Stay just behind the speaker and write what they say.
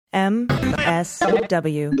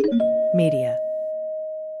MSW Media.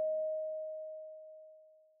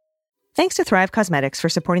 Thanks to Thrive Causemetics for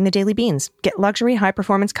supporting the Daily Beans. Get luxury,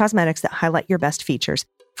 high-performance cosmetics that highlight your best features.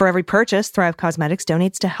 For every purchase, Thrive Causemetics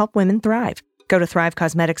donates to help women thrive. Go to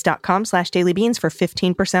thrivecosmetics.com/dailybeans for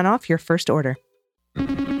 15% off your first order. News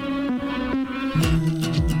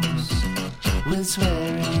with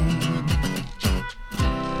swearing.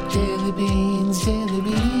 Daily Beans, Daily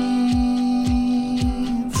Beans.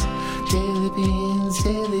 Daily Beans,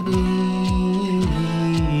 Daily Beans.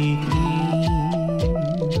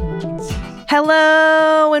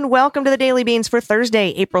 Hello and welcome to the Daily Beans for Thursday,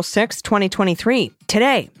 April 6th, 2023.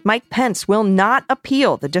 Today, Mike Pence will not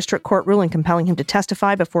appeal the district court ruling compelling him to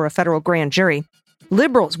testify before a federal grand jury.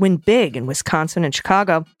 Liberals win big in Wisconsin and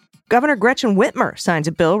Chicago. Governor Gretchen Whitmer signs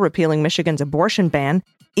a bill repealing Michigan's abortion ban.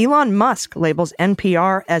 Elon Musk labels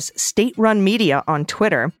NPR as state-run media on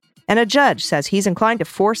Twitter. And a judge says he's inclined to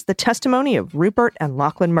force the testimony of Rupert and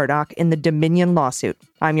Lachlan Murdoch in the Dominion lawsuit.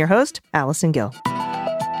 I'm your host, Allison Gill.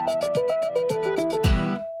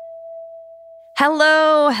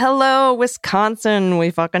 Hello, Wisconsin. We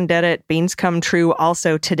fucking did it. Beans come true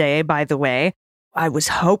also today, by the way. I was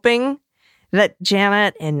hoping that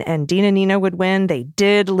Janet and Dina Nina would win. They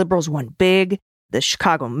did. Liberals won big. The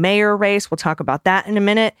Chicago mayor race, we'll talk about that in a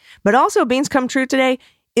minute. But also, beans come true today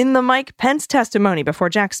in the Mike Pence testimony before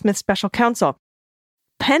Jack Smith's special counsel.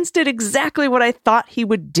 Pence did exactly what I thought he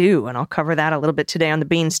would do, and I'll cover that a little bit today on the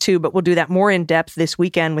Beans too, but we'll do that more in depth this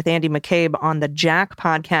weekend with Andy McCabe on the Jack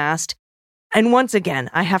podcast. And once again,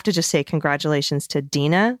 I have to just say congratulations to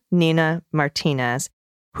Dina Nina Martinez,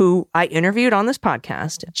 who I interviewed on this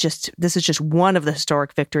podcast. This is just one of the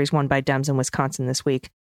historic victories won by Dems in Wisconsin this week.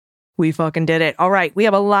 We fucking did it. All right, we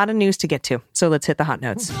have a lot of news to get to, so let's hit the hot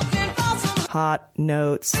notes. Hot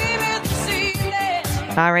notes.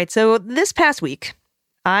 All right, so this past week,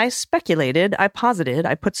 I posited,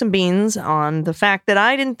 I put some beans on the fact that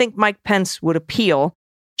I didn't think Mike Pence would appeal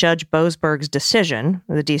Judge Boasberg's decision,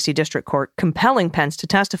 the D.C. District Court, compelling Pence to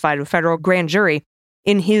testify to a federal grand jury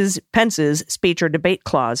in Pence's speech or debate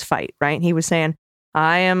clause fight, right? He was saying,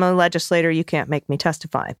 I am a legislator, you can't make me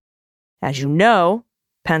testify. As you know,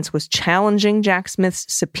 Pence was challenging Jack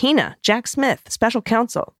Smith's subpoena. Jack Smith, special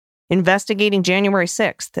counsel, investigating January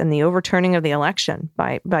 6th and the overturning of the election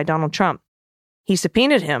by Donald Trump. He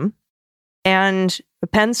subpoenaed him, and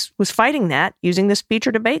Pence was fighting that using the speech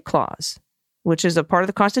or debate clause, which is a part of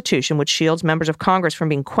the Constitution which shields members of Congress from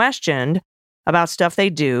being questioned about stuff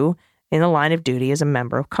they do in the line of duty as a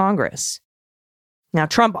member of Congress. Now,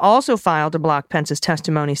 Trump also filed to block Pence's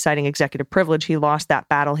testimony, citing executive privilege. He lost that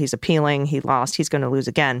battle. He's appealing. He lost. He's going to lose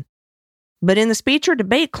again. But in the speech or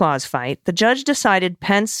debate clause fight, the judge decided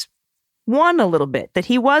Pence won a little bit, that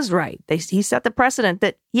he was right. He set the precedent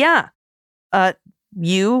that,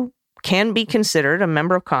 you can be considered a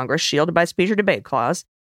member of Congress shielded by speech or debate clause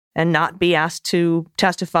and not be asked to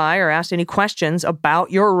testify or asked any questions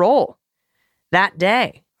about your role that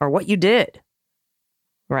day or what you did,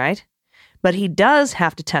 right? But he does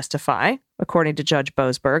have to testify, according to Judge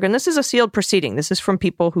Boasberg, and this is a sealed proceeding. This is from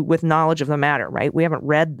people who with knowledge of the matter, right? We haven't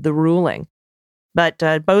read the ruling. But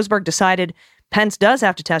Boasberg decided Pence does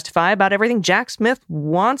have to testify about everything Jack Smith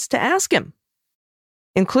wants to ask him,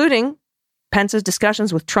 including Pence's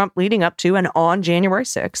discussions with Trump leading up to and on January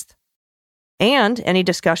 6th, and any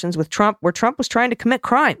discussions with Trump where Trump was trying to commit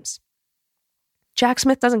crimes. Jack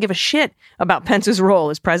Smith doesn't give a shit about Pence's role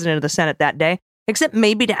as president of the Senate that day, except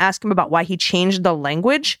maybe to ask him about why he changed the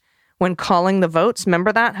language when calling the votes.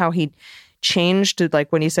 Remember that? How he changed to,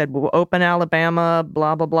 like, when he said, we'll open Alabama,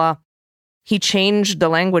 blah, blah, blah. He changed the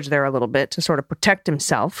language there a little bit to sort of protect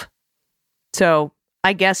himself. So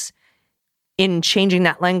I guess in changing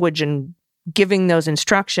that language and giving those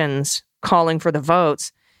instructions, calling for the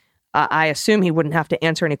votes, I assume he wouldn't have to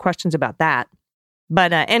answer any questions about that.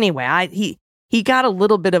 But anyway, he got a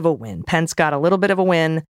little bit of a win. Pence got a little bit of a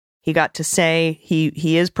win. He got to say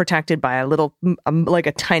he is protected by a little, like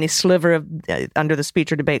a tiny sliver of under the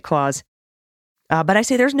speech or debate clause. But I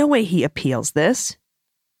say there's no way he appeals this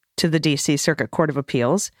to the D.C. Circuit Court of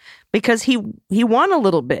Appeals because he won a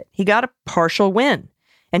little bit. He got a partial win,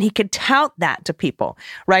 and he could tout that to people,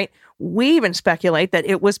 right? We even speculate that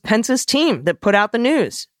it was Pence's team that put out the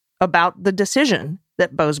news about the decision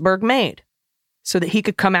that Boasberg made so that he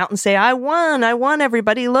could come out and say, I won,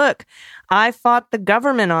 everybody. Look, I fought the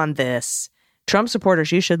government on this. Trump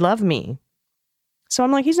supporters, you should love me. So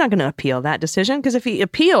I'm like, he's not going to appeal that decision because if he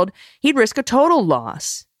appealed, he'd risk a total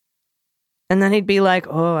loss. And then he'd be like,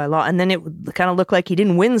 oh, I lost. And then it would kind of look like he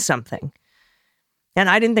didn't win something. And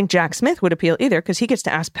I didn't think Jack Smith would appeal either because he gets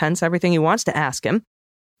to ask Pence everything he wants to ask him.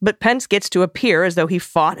 But Pence gets to appear as though he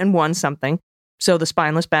fought and won something, so the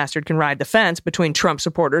spineless bastard can ride the fence between Trump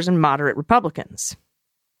supporters and moderate Republicans.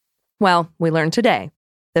 Well, we learned today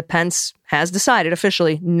that Pence has decided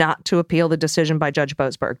officially not to appeal the decision by Judge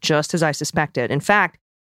Boasberg, just as I suspected. In fact,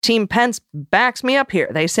 Team Pence backs me up here.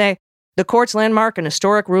 They say, the court's landmark and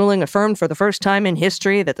historic ruling affirmed for the first time in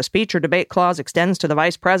history that the speech or debate clause extends to the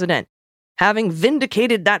vice president. Having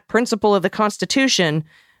vindicated that principle of the Constitution,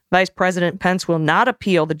 Vice President Pence will not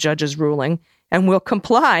appeal the judge's ruling and will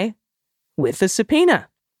comply with the subpoena.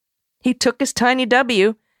 He took his tiny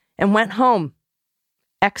W and went home.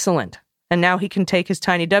 Excellent. And now he can take his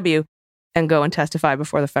tiny W and go and testify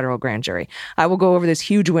before the federal grand jury. I will go over this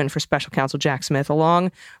huge win for special counsel Jack Smith,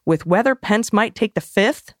 along with whether Pence might take the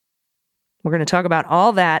fifth. We're going to talk about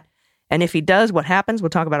all that. And if he does, what happens? We'll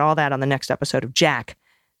talk about all that on the next episode of Jack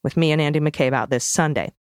with me and Andy McCabe out this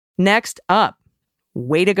Sunday. Next up,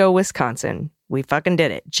 way to go, Wisconsin. We fucking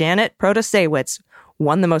did it. Janet Protasewicz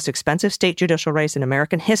won the most expensive state judicial race in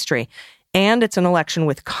American history. And it's an election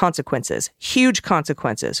with consequences, huge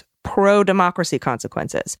consequences, pro-democracy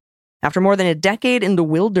consequences. After more than a decade in the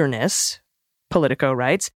wilderness, Politico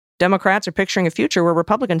writes, Democrats are picturing a future where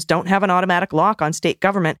Republicans don't have an automatic lock on state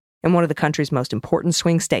government in one of the country's most important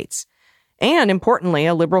swing states. And importantly,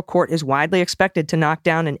 a liberal court is widely expected to knock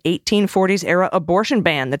down an 1840s-era abortion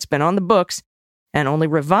ban that's been on the books and only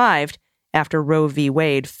revived after Roe v.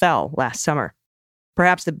 Wade fell last summer.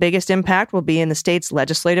 Perhaps the biggest impact will be in the state's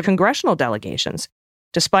legislative congressional delegations.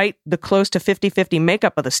 Despite the close to 50-50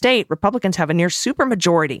 makeup of the state, Republicans have a near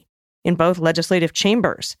supermajority in both legislative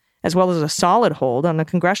chambers, as well as a solid hold on the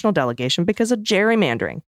congressional delegation because of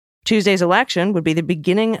gerrymandering. Tuesday's election would be the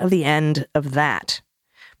beginning of the end of that.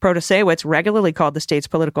 Protasewicz regularly called the state's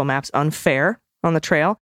political maps unfair on the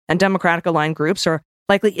trail, and Democratic-aligned groups are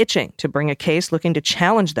likely itching to bring a case looking to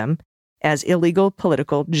challenge them as illegal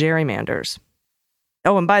political gerrymanders.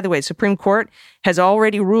 Oh, and by the way, Supreme Court has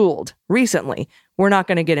already ruled recently, we're not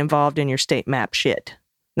going to get involved in your state map shit.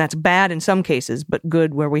 That's bad in some cases, but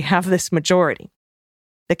good where we have this majority.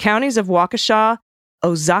 The counties of Waukesha,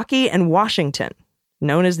 Ozaukee, and Washington,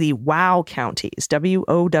 known as the WOW counties,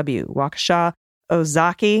 W-O-W, Waukesha,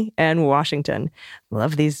 Ozaukee, and Washington.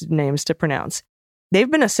 Love these names to pronounce. They've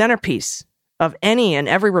been a centerpiece of any and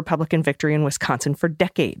every Republican victory in Wisconsin for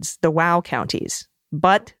decades, the WOW counties.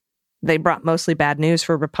 But they brought mostly bad news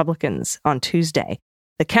for Republicans on Tuesday.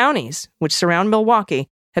 The counties, which surround Milwaukee,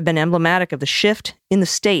 have been emblematic of the shift in the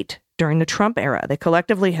state during the Trump era. They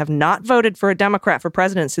collectively have not voted for a Democrat for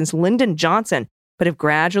president since Lyndon Johnson, but have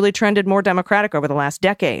gradually trended more Democratic over the last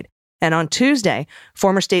decade. And on Tuesday,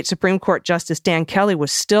 former state Supreme Court Justice Dan Kelly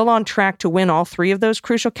was still on track to win all three of those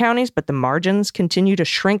crucial counties, but the margins continue to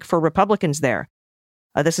shrink for Republicans there.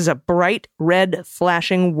 This is a bright red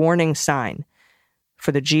flashing warning sign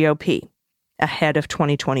for the GOP ahead of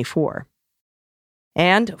 2024.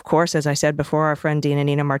 And, of course, as I said before, our friend Dina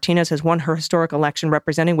Nina Martinez has won her historic election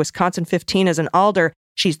representing Wisconsin 15 as an alder.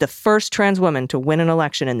 She's the first trans woman to win an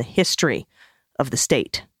election in the history of the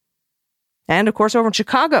state. And, of course, over in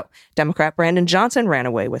Chicago, Democrat Brandon Johnson ran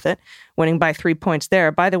away with it, winning by 3 points there.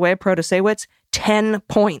 By the way, Protasewicz, 10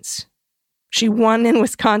 points. She won in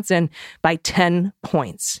Wisconsin by 10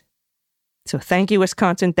 points. So thank you,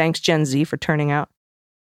 Wisconsin. Thanks, Gen Z, for turning out.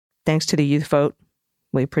 Thanks to the youth vote.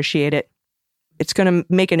 We appreciate it. It's going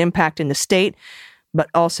to make an impact in the state, but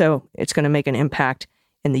also it's going to make an impact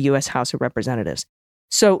in the U.S. House of Representatives.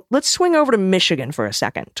 So let's swing over to Michigan for a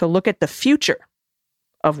second to look at the future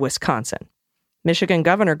of Wisconsin. Michigan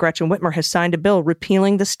Governor Gretchen Whitmer has signed a bill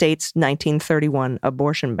repealing the state's 1931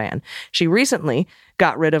 abortion ban. She recently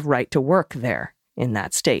got rid of right to work there in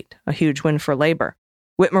that state, a huge win for labor.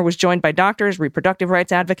 Whitmer was joined by doctors, reproductive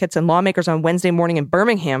rights advocates, and lawmakers on Wednesday morning in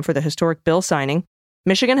Birmingham for the historic bill signing.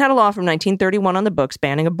 Michigan had a law from 1931 on the books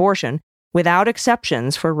banning abortion without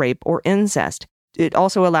exceptions for rape or incest. It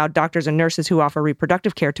also allowed doctors and nurses who offer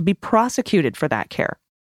reproductive care to be prosecuted for that care.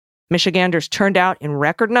 Michiganders turned out in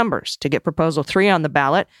record numbers to get Proposal 3 on the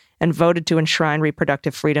ballot and voted to enshrine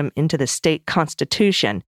reproductive freedom into the state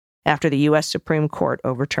constitution after the U.S. Supreme Court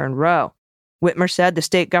overturned Roe. Whitmer said the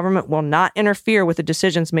state government will not interfere with the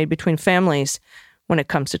decisions made between families when it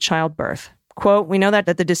comes to childbirth. Quote, we know that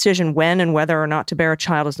the decision when and whether or not to bear a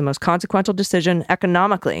child is the most consequential decision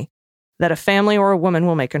economically that a family or a woman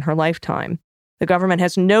will make in her lifetime. The government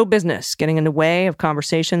has no business getting in the way of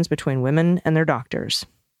conversations between women and their doctors.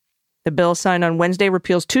 The bill signed on Wednesday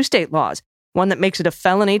repeals 2 state laws, one that makes it a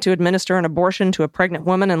felony to administer an abortion to a pregnant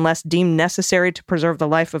woman unless deemed necessary to preserve the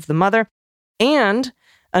life of the mother, and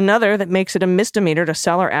another that makes it a misdemeanor to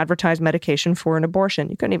sell or advertise medication for an abortion.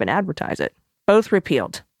 You couldn't even advertise it. Both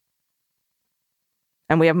repealed.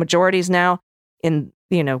 And we have majorities now in,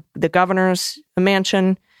 the governor's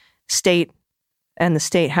mansion, state, and the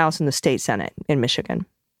state house and the state senate in Michigan.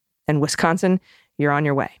 And Wisconsin, you're on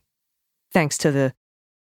your way. Thanks to the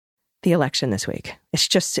election this week.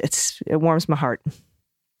 It warms my heart.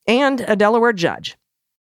 And a Delaware judge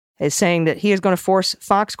is saying that he is going to force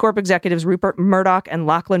Fox Corp executives Rupert Murdoch and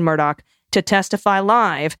Lachlan Murdoch to testify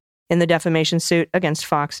live in the defamation suit against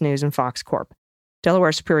Fox News and Fox Corp.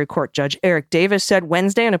 Delaware Superior Court Judge Eric Davis said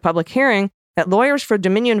Wednesday in a public hearing that lawyers for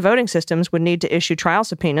Dominion Voting Systems would need to issue trial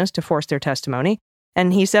subpoenas to force their testimony.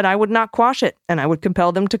 And he said, I would not quash it, and I would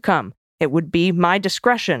compel them to come. It would be my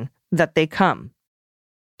discretion that they come.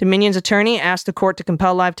 Dominion's attorney asked the court to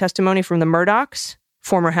compel live testimony from the Murdochs,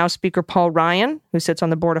 former House Speaker Paul Ryan, who sits on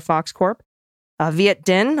the board of Fox Corp, Viet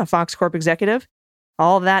Din, a Fox Corp executive,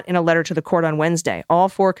 all of that in a letter to the court on Wednesday. All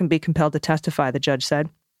four can be compelled to testify, the judge said.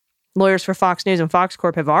 Lawyers for Fox News and Fox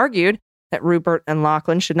Corp have argued that Rupert and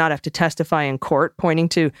Lachlan should not have to testify in court, pointing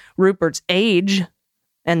to Rupert's age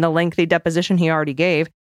and the lengthy deposition he already gave.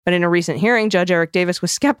 But in a recent hearing, Judge Eric Davis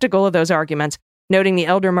was skeptical of those arguments, noting the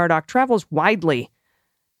elder Murdoch travels widely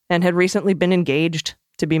and had recently been engaged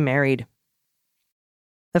to be married.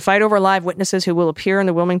 The fight over live witnesses who will appear in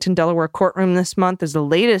the Wilmington, Delaware courtroom this month is the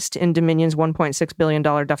latest in Dominion's $1.6 billion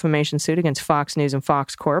defamation suit against Fox News and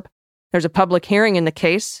Fox Corp. There's a public hearing in the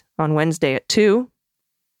case on Wednesday at 2.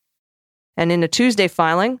 And in a Tuesday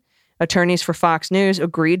filing, attorneys for Fox News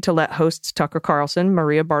agreed to let hosts Tucker Carlson,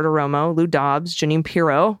 Maria Bartiromo, Lou Dobbs, Jeanine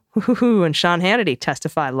Pirro, and Sean Hannity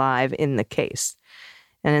testify live in the case.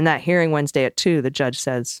 And in that hearing Wednesday at 2, the judge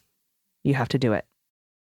says, you have to do it.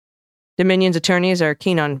 Dominion's attorneys are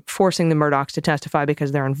keen on forcing the Murdochs to testify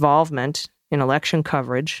because their involvement in election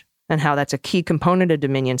coverage and how that's a key component of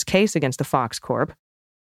Dominion's case against the Fox Corp.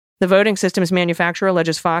 The voting systems manufacturer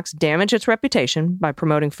alleges Fox damaged its reputation by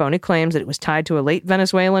promoting phony claims that it was tied to a late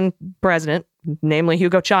Venezuelan president, namely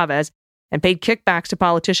Hugo Chavez, and paid kickbacks to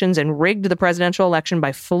politicians and rigged the presidential election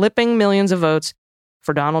by flipping millions of votes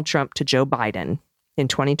for Donald Trump to Joe Biden in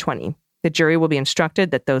 2020. The jury will be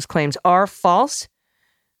instructed that those claims are false,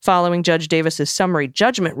 following Judge Davis's summary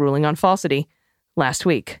judgment ruling on falsity last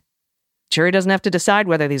week. The jury doesn't have to decide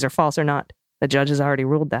whether these are false or not. The judge has already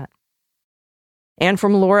ruled that. And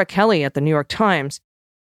from Laura Kelly at the New York Times,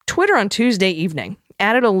 Twitter on Tuesday evening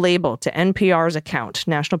added a label to NPR's account,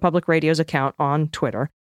 National Public Radio's account on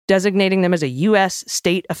Twitter, designating them as a U.S.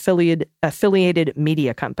 state-affiliated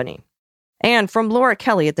media company. And from Laura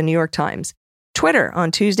Kelly at the New York Times, Twitter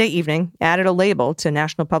on Tuesday evening added a label to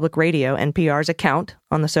National Public Radio, NPR's account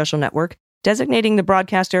on the social network, designating the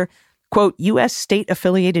broadcaster, quote, U.S.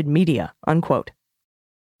 state-affiliated media, unquote.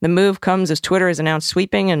 The move comes as Twitter has announced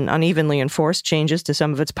sweeping and unevenly enforced changes to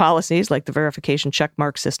some of its policies, like the verification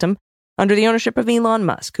checkmark system, under the ownership of Elon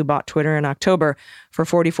Musk, who bought Twitter in October for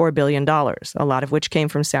 $44 billion, a lot of which came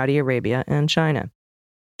from Saudi Arabia and China.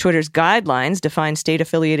 Twitter's guidelines define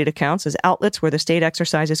state-affiliated accounts as outlets where the state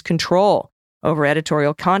exercises control over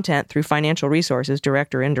editorial content through financial resources,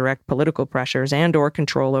 direct or indirect political pressures, and or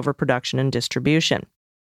control over production and distribution.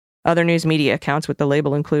 Other news media accounts with the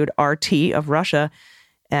label include RT of Russia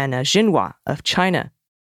and Xinhua of China.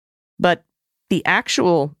 But the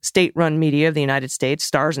actual state-run media of the United States,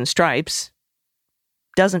 Stars and Stripes,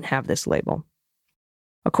 doesn't have this label.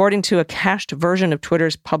 According to a cached version of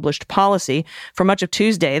Twitter's published policy, for much of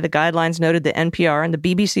Tuesday, the guidelines noted that NPR and the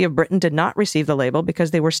BBC of Britain did not receive the label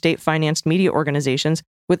because they were state-financed media organizations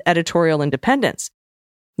with editorial independence.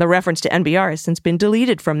 The reference to NPR has since been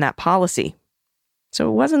deleted from that policy. So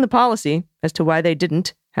it wasn't the policy as to why they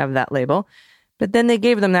didn't have that label, but then they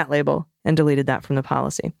gave them that label and deleted that from the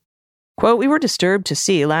policy. Quote, we were disturbed to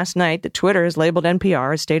see last night that Twitter has labeled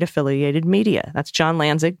NPR as state-affiliated media. That's John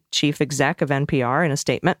Lanzig, chief exec of NPR, in a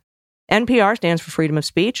statement. NPR stands for freedom of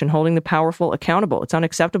speech and holding the powerful accountable. It's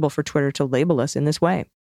unacceptable for Twitter to label us in this way.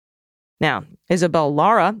 Now, Isabel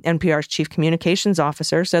Lara, NPR's chief communications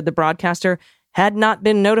officer, said the broadcaster had not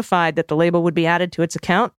been notified that the label would be added to its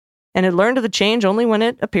account and had learned of the change only when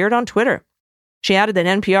it appeared on Twitter. She added that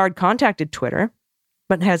NPR had contacted Twitter,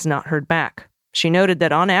 but has not heard back. She noted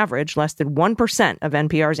that on average, less than 1% of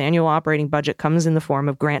NPR's annual operating budget comes in the form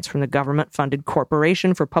of grants from the government-funded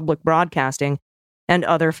Corporation for Public Broadcasting and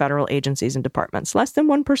other federal agencies and departments. Less than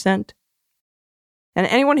 1%. And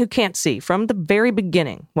anyone who can't see from the very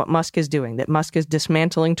beginning what Musk is doing, that Musk is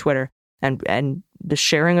dismantling Twitter and the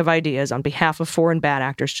sharing of ideas on behalf of foreign bad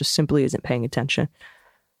actors, just simply isn't paying attention.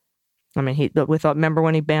 I mean, remember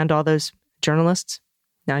when he banned all those journalists?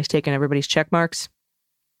 Now he's taking everybody's check marks,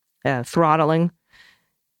 throttling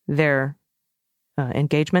their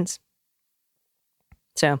engagements.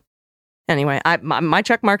 So, Anyway, my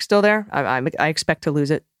check mark's still there. I expect to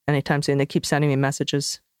lose it anytime soon. They keep sending me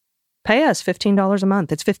messages. Pay us $15 a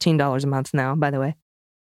month. It's $15 a month now, by the way.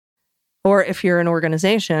 Or if you're an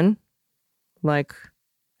organization like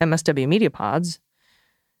MSW Media Pods,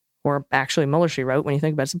 or actually Mueller, She Wrote, when you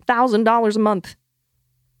think about it, it's $1,000 a month.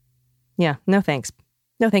 Yeah, no thanks.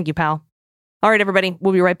 No thank you, pal. All right, everybody,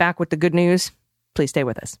 we'll be right back with the good news. Please stay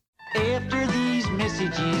with us. After these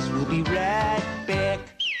messages, we'll be right back.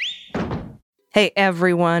 Hey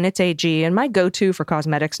everyone, it's AG, and my go-to for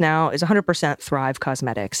cosmetics now is 100% Thrive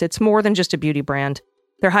Causemetics. It's more than just a beauty brand.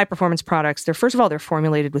 They're high-performance products. First of all, they're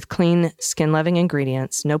formulated with clean, skin-loving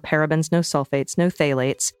ingredients, no parabens, no sulfates, no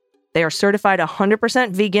phthalates. They are certified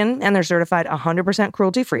 100% vegan, and they're certified 100%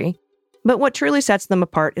 cruelty-free. But what truly sets them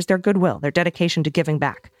apart is their goodwill, their dedication to giving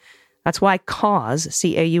back. That's why CAUSE,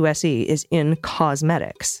 C-A-U-S-E, is in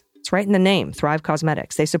cosmetics. It's right in the name, Thrive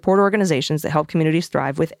Causemetics. They support organizations that help communities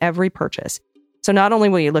thrive with every purchase. So not only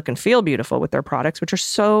will you look and feel beautiful with their products, which are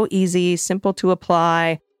so easy, simple to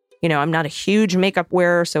apply. You know, I'm not a huge makeup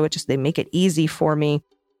wearer, so they make it easy for me.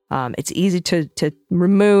 It's easy to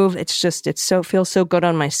remove. Feels so good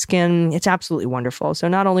on my skin. It's absolutely wonderful. So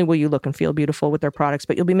not only will you look and feel beautiful with their products,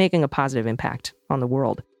 but you'll be making a positive impact on the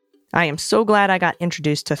world. I am so glad I got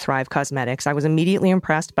introduced to Thrive Causemetics. I was immediately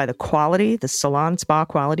impressed by the quality, the salon spa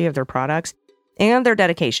quality of their products, and their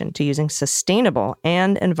dedication to using sustainable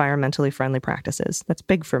and environmentally friendly practices. That's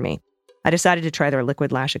big for me. I decided to try their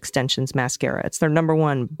Liquid Lash Extensions mascara. It's their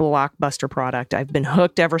 #1 blockbuster product. I've been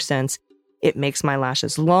hooked ever since. It makes my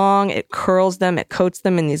lashes long, it curls them, it coats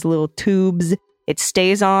them in these little tubes. It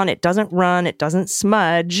stays on, it doesn't run, it doesn't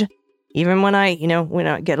smudge. Even when I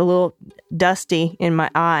get a little dusty in my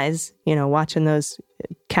eyes, watching those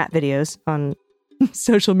cat videos on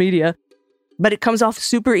social media. But it comes off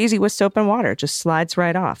super easy with soap and water. It just slides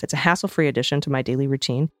right off. It's a hassle-free addition to my daily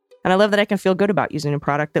routine. And I love that I can feel good about using a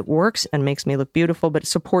product that works and makes me look beautiful, but it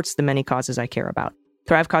supports the many causes I care about.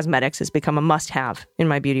 Thrive Causemetics has become a must-have in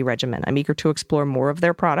my beauty regimen. I'm eager to explore more of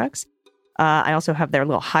their products. I also have their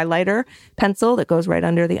little highlighter pencil that goes right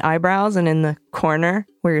under the eyebrows and in the corner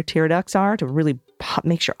where your tear ducts are to really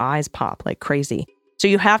makes your eyes pop like crazy. So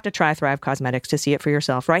you have to try Thrive Causemetics to see it for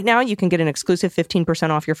yourself. Right now, you can get an exclusive 15%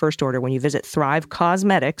 off your first order when you visit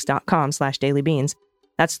thrivecosmetics.com/dailybeans.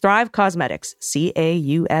 That's Thrive Causemetics,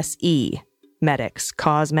 C-A-U-S-E, medics,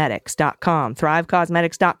 cosmetics.com,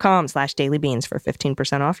 thrivecosmetics.com/dailybeans for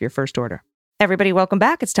 15% off your first order. Everybody, welcome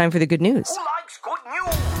back. It's time for the good news. Who likes good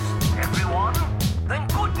news, everyone? Then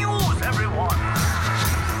good news, everyone.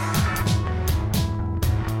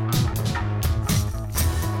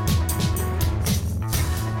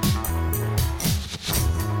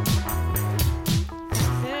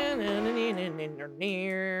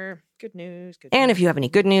 Good news. And if you have any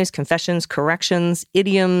good news, confessions, corrections,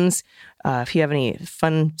 idioms, if you have any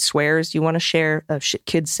fun swears you want to share, shit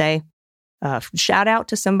kids say, shout out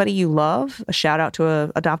to somebody you love, a shout out to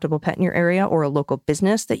an adoptable pet in your area, or a local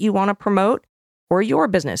business that you want to promote, or your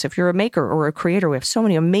business if you're a maker or a creator. We have so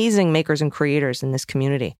many amazing makers and creators in this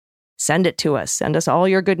community. Send it to us. Send us all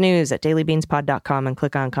your good news at dailybeanspod.com and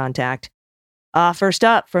click on contact. First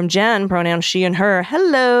up, from Jen, pronouns she and her.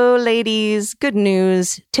 Hello, ladies. Good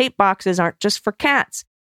news. Tape boxes aren't just for cats.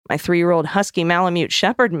 My 3-year-old husky Malamute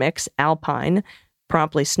Shepherd mix, Alpine,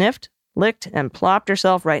 promptly sniffed, licked, and plopped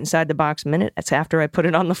herself right inside the box minutes after I put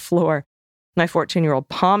it on the floor. My 14-year-old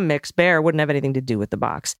Pom mix Bear wouldn't have anything to do with the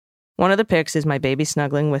box. One of the pics is my baby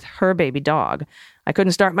snuggling with her baby dog. I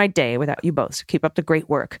couldn't start my day without you both, so keep up the great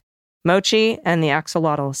work. Mochi and the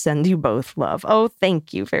axolotl send you both love. Oh,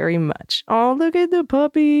 thank you very much. Oh, look at the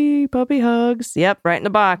puppy hugs. Yep, right in the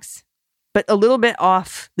box. But a little bit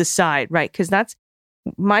off the side, right? Because that's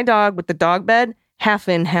my dog with the dog bed, half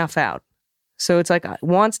in, half out. So it's like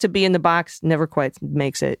wants to be in the box, never quite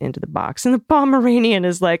makes it into the box. And the Pomeranian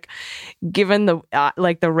is like given the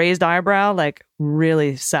the raised eyebrow, like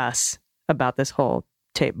really sus about this whole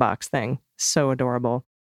tape box thing. So adorable.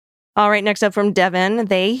 All right, next up from Devin,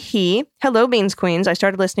 he. Hello, Beans Queens. I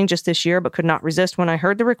started listening just this year, but could not resist when I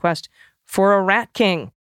heard the request for a rat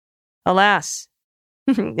king. Alas,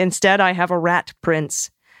 instead I have a rat prince.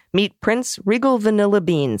 Meet Prince Regal Vanilla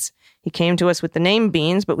Beans. He came to us with the name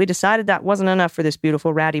Beans, but we decided that wasn't enough for this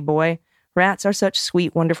beautiful ratty boy. Rats are such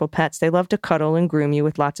sweet, wonderful pets. They love to cuddle and groom you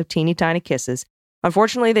with lots of teeny tiny kisses.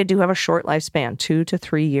 Unfortunately, they do have a short lifespan, 2 to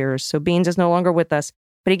 3 years, so Beans is no longer with us,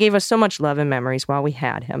 but he gave us so much love and memories while we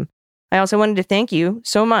had him. I also wanted to thank you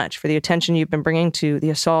so much for the attention you've been bringing to the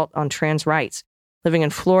assault on trans rights. Living in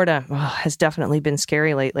Florida has definitely been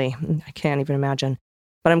scary lately. I can't even imagine.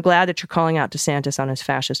 But I'm glad that you're calling out DeSantis on his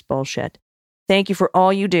fascist bullshit. Thank you for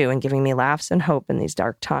all you do and giving me laughs and hope in these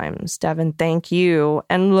dark times. Devin, thank you.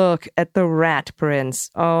 And look at the rat prince.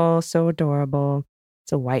 Oh, so adorable.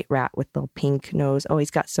 It's a white rat with little pink nose. Oh,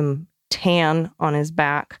 he's got some tan on his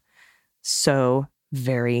back. So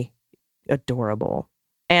very adorable.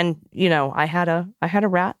 And, you know, I had a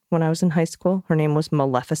rat when I was in high school. Her name was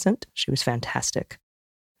Maleficent. She was fantastic.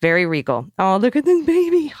 Very regal. Oh, look at this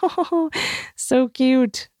baby. Oh, so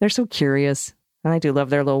cute. They're so curious. And I do love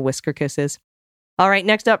their little whisker kisses. All right,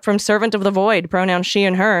 next up from Servant of the Void, pronouns she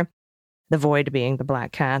and her. The void being the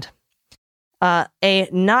black cat. A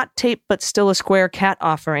not tape but still a square cat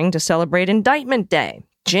offering to celebrate Indictment Day.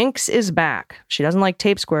 Jinx is back. She doesn't like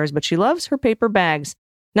tape squares, but she loves her paper bags.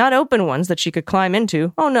 Not open ones that she could climb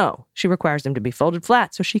into. Oh no, she requires them to be folded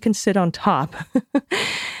flat so she can sit on top.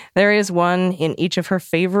 There is one in each of her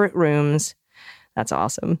favorite rooms. That's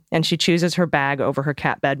awesome. And she chooses her bag over her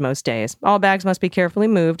cat bed most days. All bags must be carefully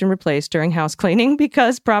moved and replaced during house cleaning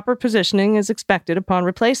because proper positioning is expected upon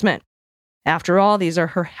replacement. After all, these are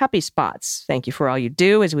her happy spots. Thank you for all you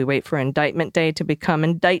do as we wait for Indictment Day to become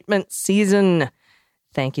indictment season.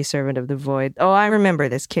 Thank you, Servant of the Void. Oh, I remember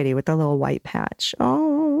this kitty with the little white patch.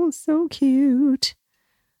 Oh, so cute.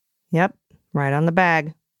 Yep, right on the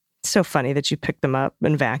bag. It's so funny that you pick them up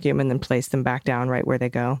and vacuum and then place them back down right where they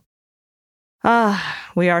go.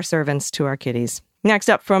 We are servants to our kitties. Next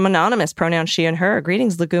up from Anonymous, pronouns she and her.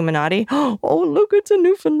 Greetings, Leguminati. Oh, look, it's a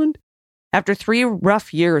Newfoundland. After 3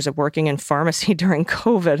 rough years of working in pharmacy during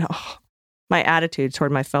COVID, my attitude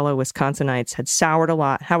toward my fellow Wisconsinites had soured a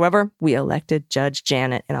lot. However, we elected Judge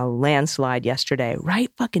Janet in a landslide yesterday.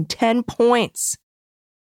 Right fucking 10 points.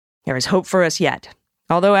 There is hope for us yet.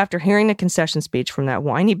 Although after hearing the concession speech from that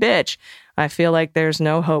whiny bitch, I feel like there's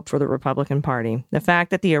no hope for the Republican Party. The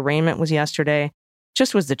fact that the arraignment was yesterday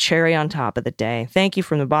just was the cherry on top of the day. Thank you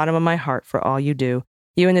from the bottom of my heart for all you do.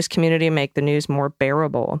 You and this community make the news more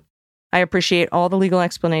bearable. I appreciate all the legal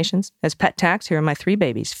explanations. As pet tax, here are my 3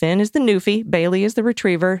 babies. Finn is the Newfie, Bailey is the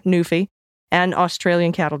Retriever, Newfie, an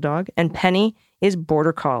Australian cattle dog, and Penny is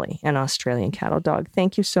Border Collie, an Australian cattle dog.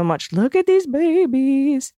 Thank you so much. Look at these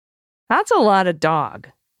babies. That's a lot of dog.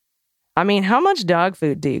 I mean, how much dog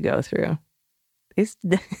food do you go through? These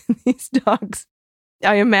dogs,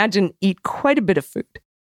 I imagine, eat quite a bit of food,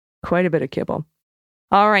 quite a bit of kibble.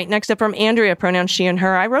 All right, next up from Andrea, pronouns she and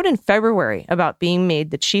her. I wrote in February about being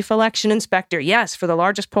made the chief election inspector. Yes, for the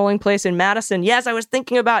largest polling place in Madison. Yes, I was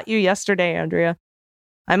thinking about you yesterday, Andrea.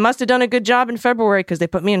 I must have done a good job in February because they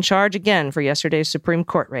put me in charge again for yesterday's Supreme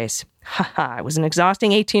Court race. Haha, it was an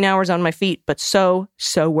exhausting 18 hours on my feet, but so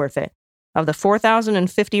worth it. Of the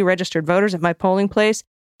 4,050 registered voters at my polling place,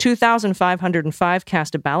 2,505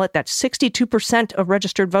 cast a ballot. That's 62% of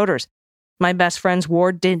registered voters. My best friend's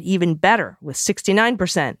ward did even better with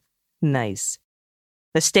 69%. Nice.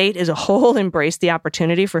 The state as a whole embraced the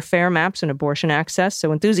opportunity for fair maps and abortion access,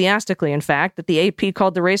 so enthusiastically, in fact, that the AP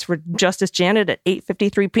called the race for Justice Janet at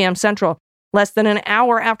 8:53 p.m. Central, less than an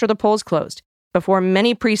hour after the polls closed, before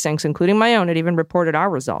many precincts, including my own, had even reported our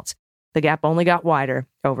results. The gap only got wider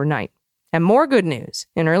overnight. And more good news.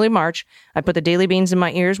 In early March, I put the daily beans in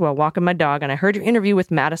my ears while walking my dog, and I heard your interview with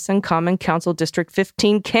Madison Common Council District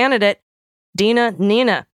 15 candidate, Dina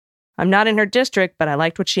Nina. I'm not in her district, but I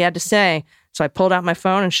liked what she had to say, so I pulled out my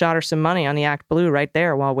phone and shot her some money on the Act Blue right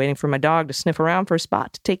there while waiting for my dog to sniff around for a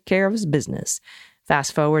spot to take care of his business.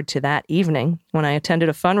 Fast forward to that evening, when I attended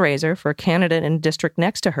a fundraiser for a candidate in a district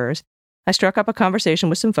next to hers, I struck up a conversation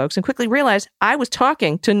with some folks and quickly realized I was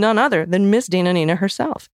talking to none other than Miss Dina Nina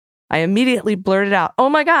herself. I immediately blurted out, "Oh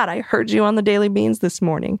my God, I heard you on the Daily Beans this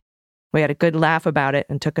morning." We had a good laugh about it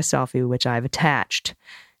and took a selfie, which I've attached.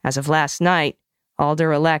 As of last night,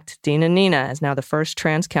 Alder-elect Dina Nina is now the first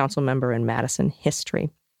trans council member in Madison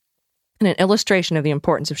history. In an illustration of the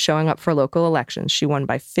importance of showing up for local elections, she won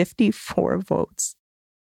by 54 votes.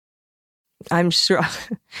 I'm sure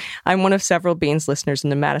I'm one of several Beans listeners in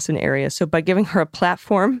the Madison area, so by giving her a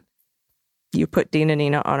platform, you put Dina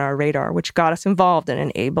Nina on our radar, which got us involved and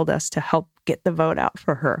enabled us to help get the vote out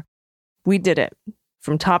for her. We did it.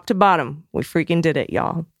 From top to bottom, we freaking did it,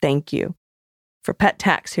 y'all. Thank you. For pet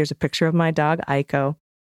tax, here's a picture of my dog, Aiko.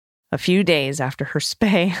 A few days after her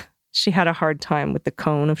spay, she had a hard time with the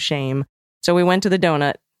cone of shame, so we went to the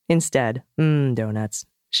donut instead. Donuts.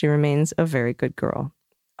 She remains a very good girl.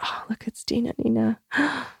 Oh, look, it's Dina Nina.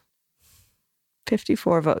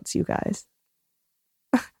 54 votes, you guys.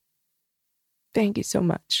 Thank you so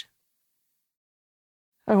much.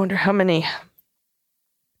 I wonder how many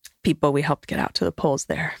people we helped get out to the polls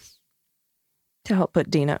there to help put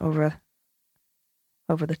Dina over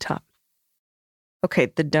the top. Okay,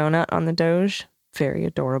 the donut on the Doge, very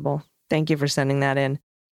adorable. Thank you for sending that in.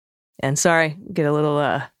 And sorry, get a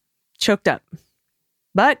little choked up.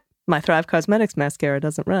 But my Thrive Cosmetics mascara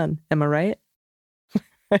doesn't run. Am I right?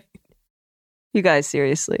 You guys,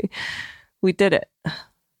 seriously. We did it.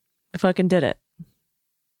 I fucking did it.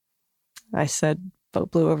 I said, vote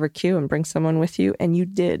blue over Q and bring someone with you. And you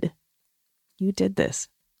did. You did this.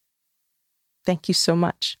 Thank you so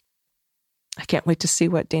much. I can't wait to see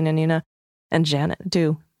what Dana, Nina, and Janet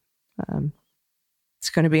do. It's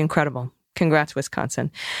going to be incredible. Congrats,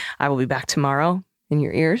 Wisconsin. I will be back tomorrow in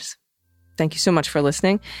your ears. Thank you so much for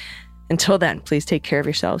listening. Until then, please take care of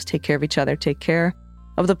yourselves, take care of each other, take care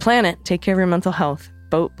of the planet, take care of your mental health.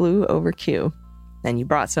 Vote blue over Q. And you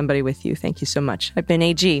brought somebody with you. Thank you so much. I've been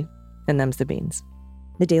AG, and them's the beans.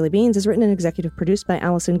 The Daily Beans is written and executive produced by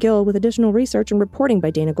Allison Gill with additional research and reporting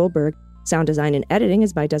by Dana Goldberg. Sound design and editing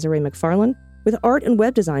is by Desiree McFarlane, with art and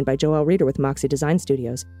web design by Joel Reeder with Moxie Design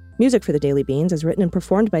Studios. Music for The Daily Beans is written and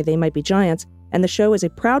performed by They Might Be Giants, and the show is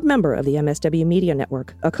a proud member of the MSW Media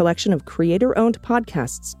Network, a collection of creator-owned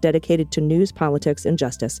podcasts dedicated to news, politics, and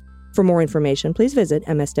justice. For more information, please visit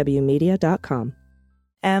mswmedia.com.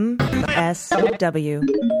 MSW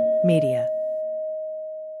Media.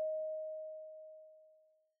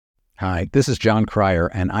 Hi, this is John Cryer,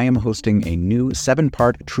 and I am hosting a new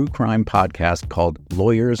 7-part true crime podcast called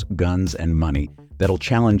Lawyers, Guns, and Money that'll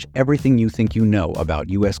challenge everything you think you know about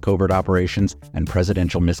U.S. covert operations and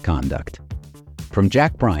presidential misconduct. From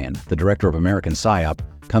Jack Bryan, the director of American PSYOP,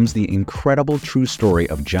 comes the incredible true story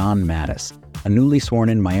of John Mattis, a newly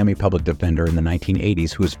sworn-in Miami public defender in the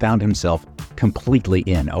 1980s who has found himself completely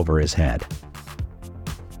in over his head.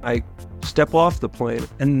 I step off the plane,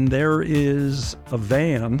 and there is a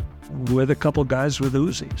van with a couple guys with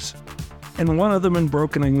Uzis. And one of them in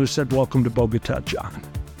broken English said, "Welcome to Bogota, John."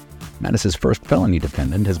 Mattis's first felony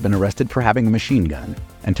defendant has been arrested for having a machine gun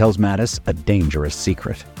and tells Mattis a dangerous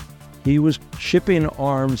secret. He was shipping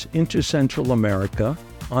arms into Central America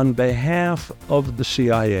on behalf of the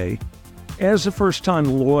CIA. As a first-time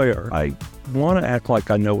lawyer, I want to act like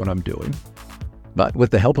I know what I'm doing. But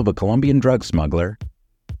with the help of a Colombian drug smuggler,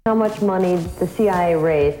 How much money the CIA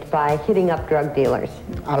raised by hitting up drug dealers?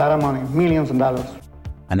 A lot of money, millions of dollars.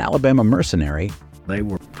 an Alabama mercenary, They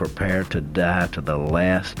were prepared to die to the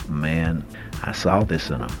last man. I saw this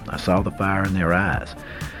in them. I saw the fire in their eyes.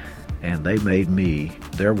 And they made me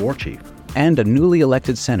their war chief. and a newly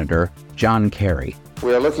elected senator, John Kerry.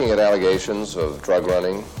 We are looking at allegations of drug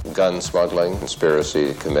running, gun smuggling, conspiracy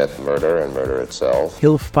to commit murder and murder itself.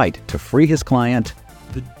 He'll fight to free his client.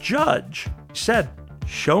 The judge said,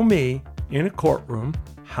 "Show me in a courtroom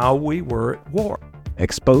how we were at war."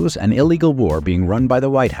 Expose an illegal war being run by the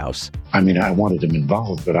White House. I mean, I wanted him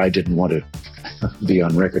involved, but I didn't want to be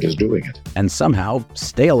on record as doing it. And somehow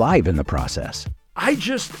stay alive in the process. I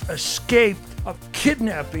just escaped a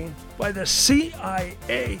kidnapping by the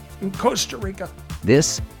CIA in Costa Rica.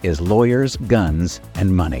 This is Lawyers, Guns,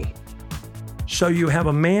 and Money. So you have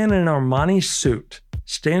a man in an Armani suit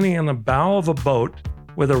standing on the bow of a boat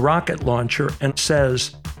with a rocket launcher and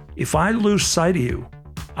says, "If I lose sight of you,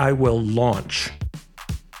 I will launch.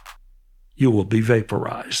 You will be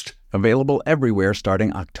vaporized." Available everywhere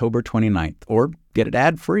starting October 29th, or get it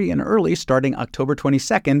ad-free and early starting October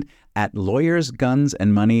 22nd at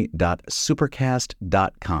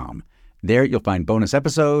lawyersgunsandmoney.supercast.com. There you'll find bonus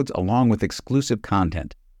episodes along with exclusive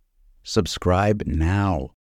content. Subscribe now.